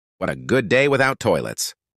What a good day without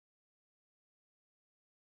toilets.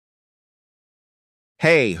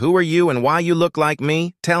 Hey, who are you and why you look like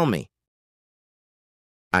me? Tell me.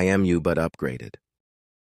 I am you, but upgraded.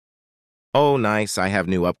 Oh, nice, I have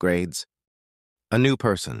new upgrades. A new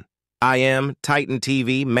person. I am Titan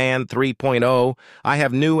TV Man 3.0. I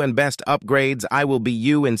have new and best upgrades. I will be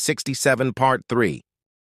you in 67 Part 3.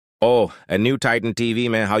 Oh, a new Titan TV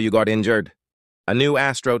Man, how you got injured? A new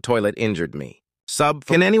Astro toilet injured me.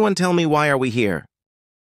 Can anyone tell me why are we here?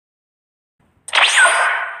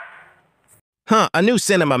 A new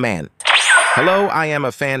cinema man. Hello, I am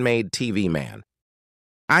a fan-made TV man.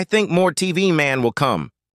 I think more TV man will come.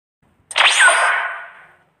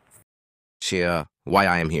 Cheer, why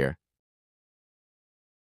I am here?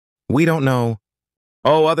 We don't know.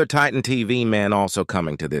 Oh, other Titan TV man also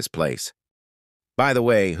coming to this place. By the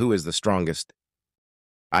way, who is the strongest?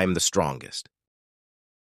 I'm the strongest.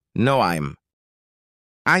 No,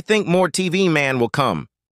 I think more TV man will come.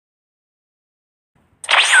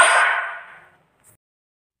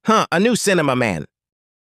 A new cinema man.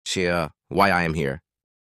 Cheer, why I am here?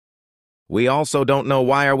 We also don't know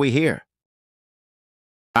why are we here.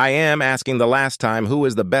 I am asking the last time who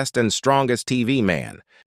is the best and strongest TV man.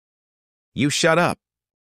 You shut up.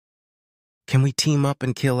 Can we team up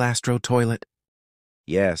and kill Astro Toilet?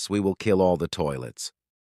 Yes, we will kill all the toilets.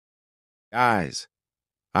 Guys,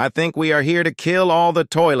 I think we are here to kill all the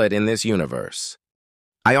toilet in this universe.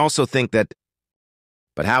 I also think that...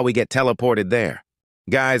 But how we get teleported there?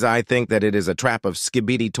 Guys, I think that it is a trap of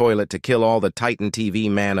skibiditoilet to kill all the Titan TV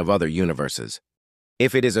man of other universes.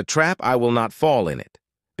 If it is a trap, I will not fall in it,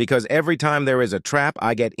 because every time there is a trap,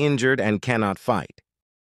 I get injured and cannot fight.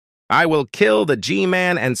 I will kill the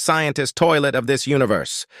G-man and scientist toilet of this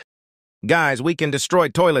universe. Guys, we can destroy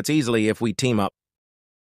toilets easily if we team up.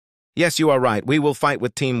 Yes, you are right. We will fight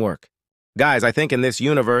with teamwork. Guys, I think in this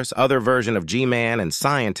universe, other version of G-man and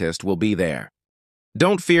scientist will be there.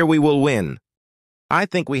 Don't fear, we will win. I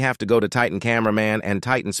think we have to go to Titan cameraman and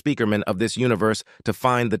Titan speakerman of this universe to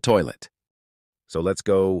find the toilet. So let's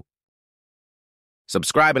go.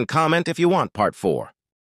 Subscribe and comment if you want Part 4.